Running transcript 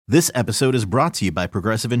This episode is brought to you by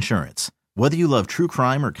Progressive Insurance. Whether you love true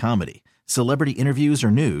crime or comedy, celebrity interviews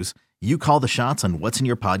or news, you call the shots on what's in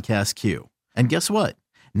your podcast queue. And guess what?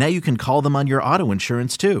 Now you can call them on your auto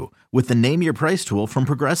insurance too with the Name Your Price tool from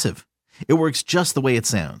Progressive. It works just the way it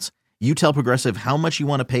sounds. You tell Progressive how much you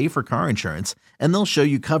want to pay for car insurance, and they'll show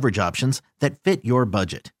you coverage options that fit your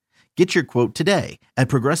budget. Get your quote today at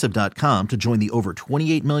Progressive.com to join the over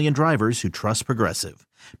 28 million drivers who trust Progressive.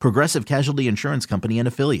 Progressive Casualty Insurance Company and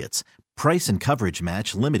Affiliates. Price and coverage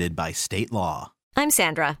match limited by state law. I'm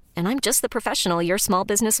Sandra, and I'm just the professional your small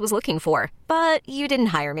business was looking for. But you didn't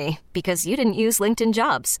hire me because you didn't use LinkedIn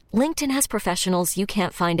Jobs. LinkedIn has professionals you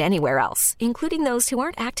can't find anywhere else, including those who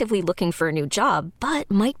aren't actively looking for a new job, but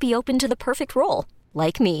might be open to the perfect role,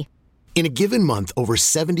 like me. In a given month, over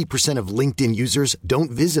 70% of LinkedIn users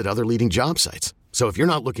don't visit other leading job sites. So if you're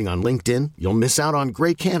not looking on LinkedIn, you'll miss out on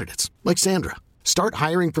great candidates like Sandra. Start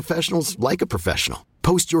hiring professionals like a professional.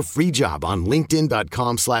 Post your free job on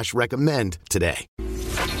linkedin.com/recommend today.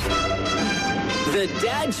 The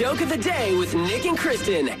dad joke of the day with Nick and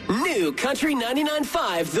Kristen. New Country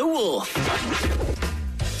 99.5 The Wolf.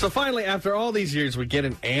 So finally, after all these years, we get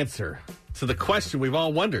an answer to the question we've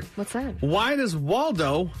all wondered. What's that? Why does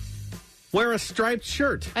Waldo wear a striped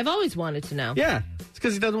shirt? I've always wanted to know. Yeah, it's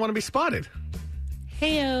because he doesn't want to be spotted.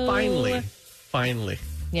 Heyo. Finally.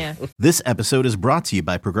 Yeah. This episode is brought to you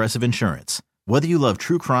by Progressive Insurance. Whether you love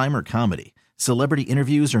true crime or comedy, celebrity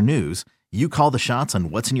interviews or news, you call the shots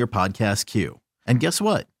on what's in your podcast queue. And guess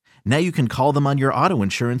what? Now you can call them on your auto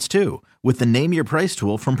insurance too with the Name Your Price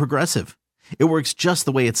tool from Progressive. It works just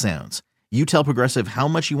the way it sounds. You tell Progressive how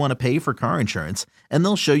much you want to pay for car insurance, and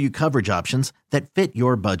they'll show you coverage options that fit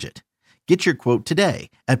your budget. Get your quote today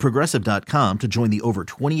at Progressive.com to join the over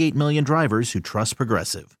 28 million drivers who trust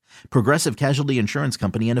Progressive. Progressive Casualty Insurance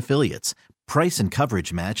Company and Affiliates. Price and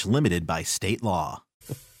coverage match limited by state law.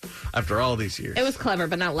 After all these years. It was clever,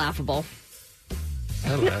 but not laughable.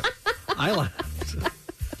 I laughed.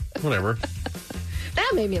 Whatever. That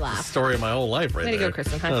made me laugh. Story of my whole life right Way to there. go,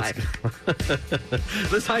 Kristen. High five.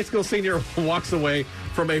 This high school senior walks away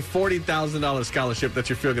from a $40,000 scholarship that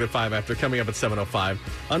you feel good at 5 after coming up at 7:05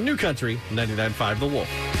 on New Country 99.5 The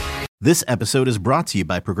Wolf. This episode is brought to you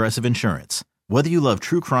by Progressive Insurance. Whether you love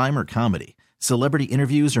true crime or comedy, celebrity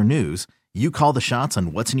interviews or news, you call the shots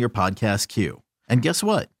on what's in your podcast queue. And guess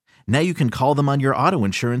what? Now you can call them on your auto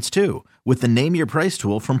insurance too with the Name Your Price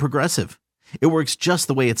tool from Progressive. It works just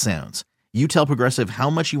the way it sounds. You tell Progressive how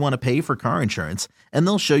much you want to pay for car insurance, and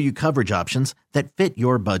they'll show you coverage options that fit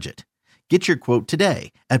your budget. Get your quote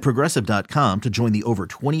today at Progressive.com to join the over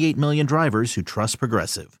 28 million drivers who trust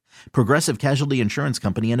Progressive. Progressive Casualty Insurance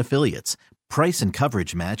Company and Affiliates. Price and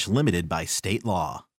coverage match limited by state law.